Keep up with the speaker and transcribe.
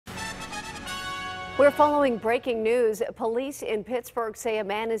We're following breaking news. Police in Pittsburgh say a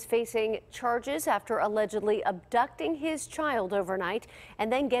man is facing charges after allegedly abducting his child overnight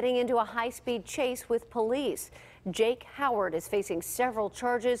and then getting into a high-speed chase with police. Jake Howard is facing several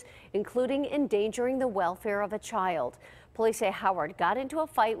charges, including endangering the welfare of a child. Police say Howard got into a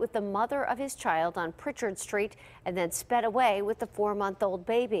fight with the mother of his child on Pritchard Street and then sped away with the 4-month-old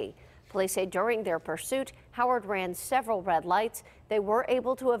baby. Police say during their pursuit, Howard ran several red lights. They were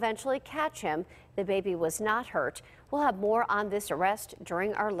able to eventually catch him. The baby was not hurt. We'll have more on this arrest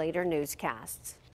during our later newscasts.